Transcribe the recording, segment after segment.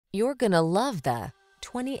You're gonna love the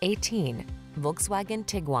 2018 Volkswagen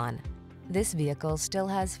Tiguan. This vehicle still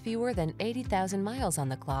has fewer than 80,000 miles on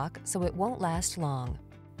the clock, so it won't last long.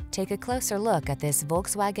 Take a closer look at this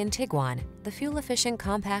Volkswagen Tiguan, the fuel-efficient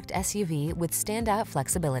compact SUV with standout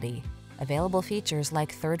flexibility. Available features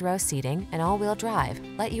like third-row seating and all-wheel drive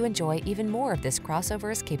let you enjoy even more of this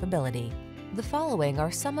crossover's capability. The following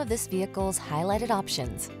are some of this vehicle's highlighted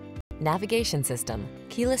options: navigation system,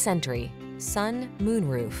 keyless entry, sun,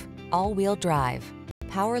 moonroof, all-wheel drive,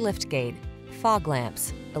 power liftgate, fog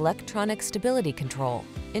lamps, electronic stability control,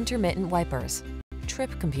 intermittent wipers, trip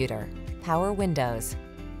computer, power windows.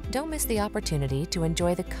 Don't miss the opportunity to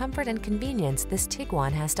enjoy the comfort and convenience this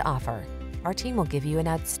Tiguan has to offer. Our team will give you an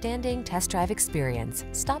outstanding test drive experience.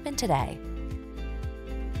 Stop in today.